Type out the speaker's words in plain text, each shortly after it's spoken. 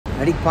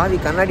அடி பாவி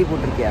கண்ணாடி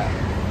போட்டிருக்கியா?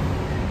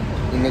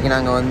 இன்றைக்கி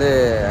நாங்கள் வந்து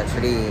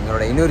ஆக்சுவலி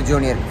எங்களோட இன்னொரு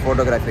ஜூனியர்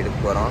ஃபோட்டோகிராஃபி எடுக்க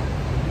போகிறோம்.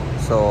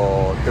 So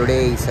today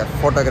is a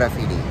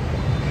photography day.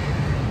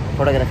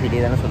 Photography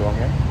டே தானே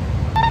சொல்லுவாங்க,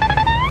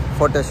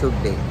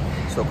 ஃபோட்டோஷூட் டே.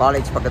 ஸோ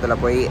காலேஜ்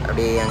பக்கத்தில் போய்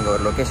அப்படியே அங்கே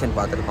ஒரு லொக்கேஷன்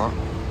பார்த்துருக்கோம்.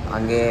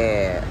 அங்கே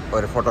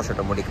ஒரு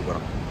ஃபோட்டோஷூட்டை முடிக்க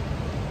போகிறோம்.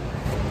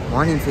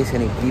 மார்னிங் ஃபேஸ்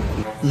எனக்கு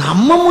இப்படி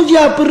நம்ம மூஞ்சி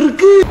அப்படி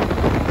இருக்கு.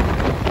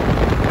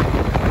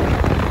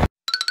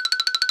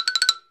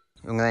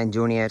 இவங்க தான்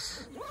juniors.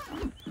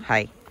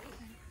 Hi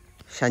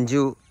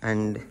Sanju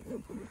and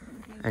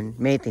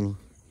Medini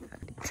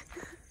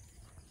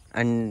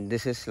and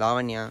this is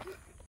Lavanya.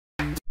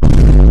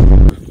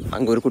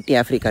 அங்கே ஒரு குட்டி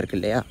ஆஃப்ரிக்கா இருக்குது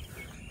இல்லையா,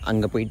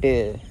 அங்கே போயிட்டு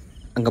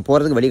அங்கே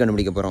போகிறதுக்கு வழி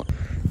கண்டுபிடிக்க போகிறோம்.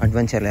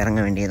 அட்வென்ச்சரில்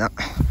இறங்க வேண்டியதுதான்.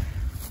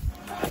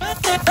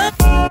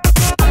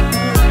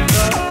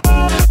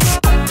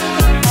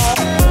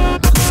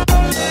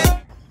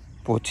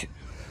 போச்சு.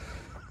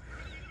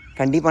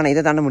 கண்டிப்பாக நான்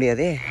இதை தாண்ட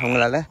முடியாதே,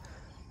 அவங்களால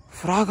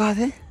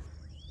ஃப்ராகாது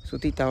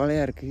சுற்றி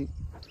தவளையாக இருக்குது.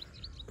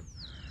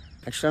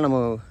 ஆக்சுவலாக நம்ம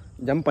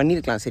ஜம்ப்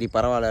பண்ணியிருக்கலாம், சரி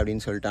பரவாயில்ல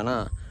அப்படின்னு சொல்லிட்டானா.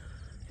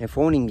 என்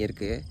ஃபோன் இங்கே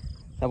இருக்குது.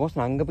 சப்போஸ்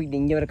நான் அங்கே போய்ட்டு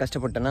இங்கே வேறு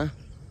கஷ்டப்பட்டேன்னா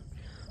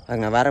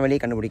அதுக்கு நான் வேறு வழியை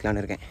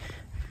கண்டுபிடிக்கலான்னு இருக்கேன்.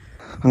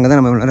 அங்கே தான்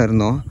நம்ம இவ்வளோ நேரம்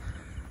இருந்தோம்.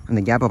 அந்த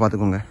கேப்பை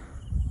பார்த்துக்கோங்க.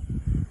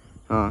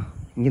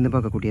 இங்கேருந்து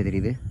பார்க்க கூட்டியாக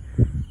தெரியுது.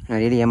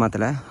 நான் ரெடி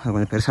ஏமாத்தலை, அது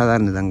கொஞ்சம் பெருசாக தான்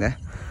இருந்தது அங்கே.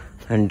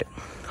 அண்ட்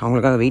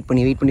அவங்களுக்காக வெயிட்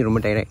பண்ணி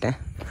ரொம்ப டயர்ட் ஆகிட்டேன்.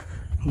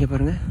 இங்கே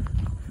பாருங்கள்,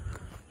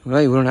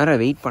 உங்களால் இவ்வளோ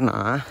நேரம் வெயிட்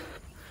பண்ணால்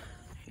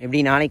எப்படி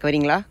நாளைக்கு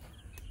வரீங்களா?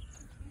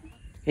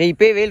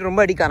 இப்போயே வெயில் ரொம்ப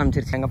அடிக்க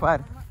ஆரம்பிச்சிருச்சு. எங்கள்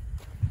பார்,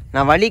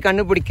 நான் வழி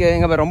கண்டுபிடிக்க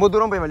எங்கள் ரொம்ப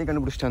தூரம் போய் வழி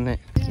கண்டுபிடிச்சிட்டு வந்தேன்.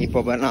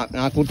 இப்போ பார்,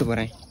 நான் கூப்பிட்டு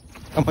போகிறேன்.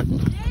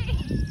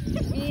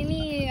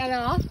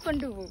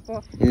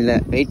 இல்லை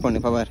வெயிட் பண்ணு.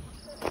 இப்போ பார்,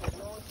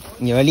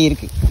 இங்கே வழி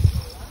இருக்கு,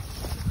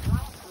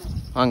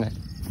 வாங்க.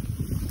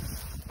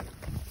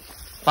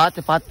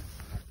 பார்த்து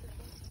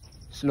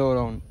ஸ்லோ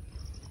டவுன்.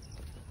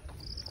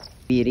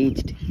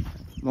 ரீச்ட்.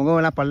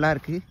 முகமெல்லாம் பல்லா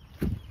இருக்கு.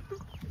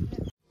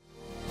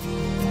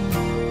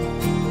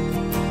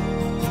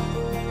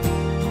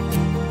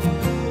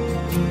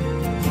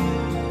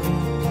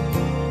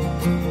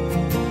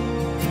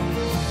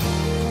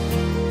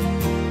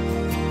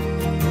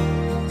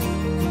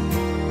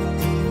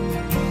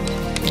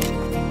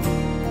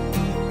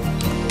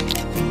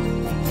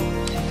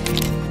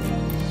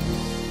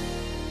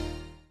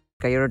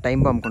 கையோட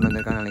டைம் பாம் கொண்டு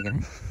வந்திருக்கான்னு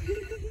நினைக்கிறேன்.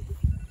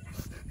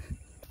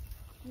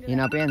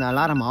 நான் போய் அந்த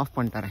அலாரம் ஆஃப்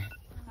பண்ணிட்டறேன்.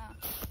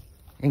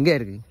 எங்கே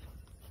இருக்கு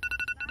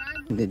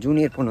இந்த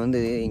ஜூனியர் பொண்ணு? வந்து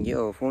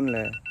எங்கேயோ ஃபோனில்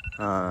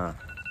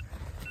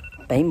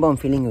டைம் பாம்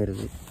ஃபீலிங்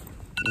வருது.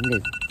 எங்கே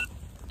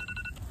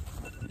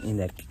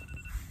இந்த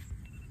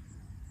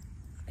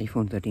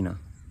iPhone 13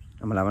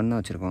 நம்ம 11 தான்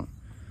வச்சுருக்கோம்.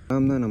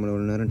 தான் நம்மளை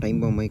ஒரு நேரம்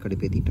டைம் பாம் மாதிரி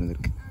கடுப்பேற்றிட்டு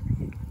இருந்திருக்கு.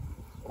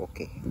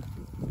 ஓகே,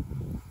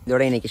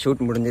 இதோட இன்றைக்கி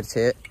ஷூட்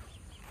முடிஞ்சிருச்சு.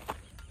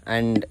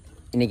 அண்ட்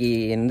இன்றைக்கி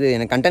வந்து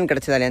எனக்கு கண்டென்ட்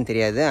கிடச்சதா இல்லையான்னு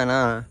தெரியாது,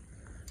 ஆனால்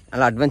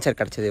நல்லா அட்வென்ச்சர்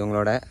கிடச்சிது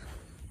இவங்களோட.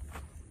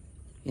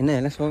 என்ன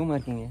எல்லாம் சோகமாக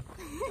இருக்கீங்க?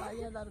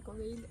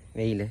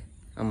 வெயில்.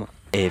 ஆமாம்.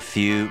 A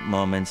few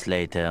moments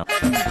later.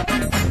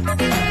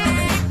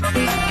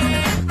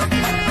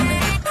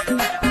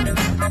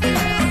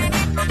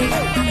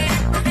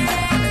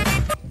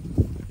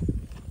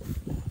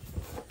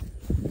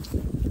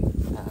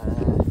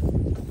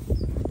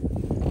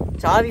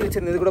 சாவி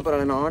வச்சிருந்தது கூட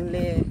பரவாயில்ல, நான்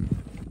ஆன்லேயே.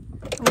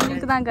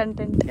 உங்களுக்கு தான்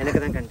கண்டென்ட். எனக்கு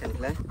தான்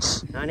கண்டென்ட்ல,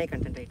 நானே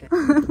கண்டென்ட் ஆகிட்டேன்.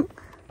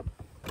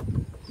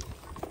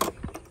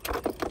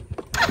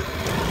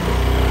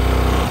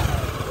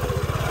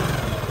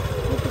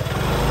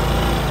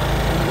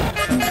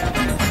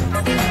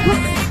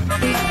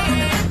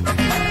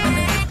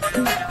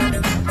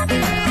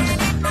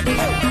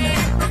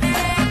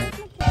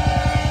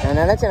 நான்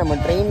நினச்சேன் நம்ம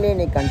ட்ரெயின்லேயே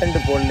இன்னைக்கு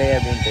கண்டென்ட் போடல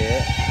அப்படின்ட்டு.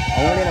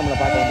 அவங்களே நம்மளை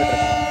பார்த்து வந்துட்டு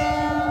இருக்காங்க.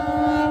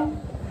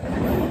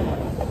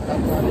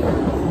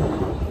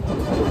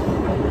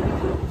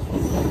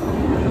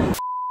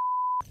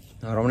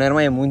 நான் ரொம்ப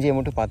நேரமாக என் மூஞ்சியை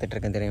மட்டும்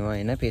பார்த்துட்ருக்கேன் தெரியுமா,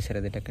 என்ன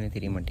பேசுகிறது டக்குன்னு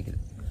தெரிய மாட்டேங்குது.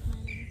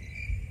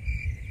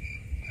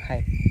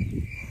 ஹாய்.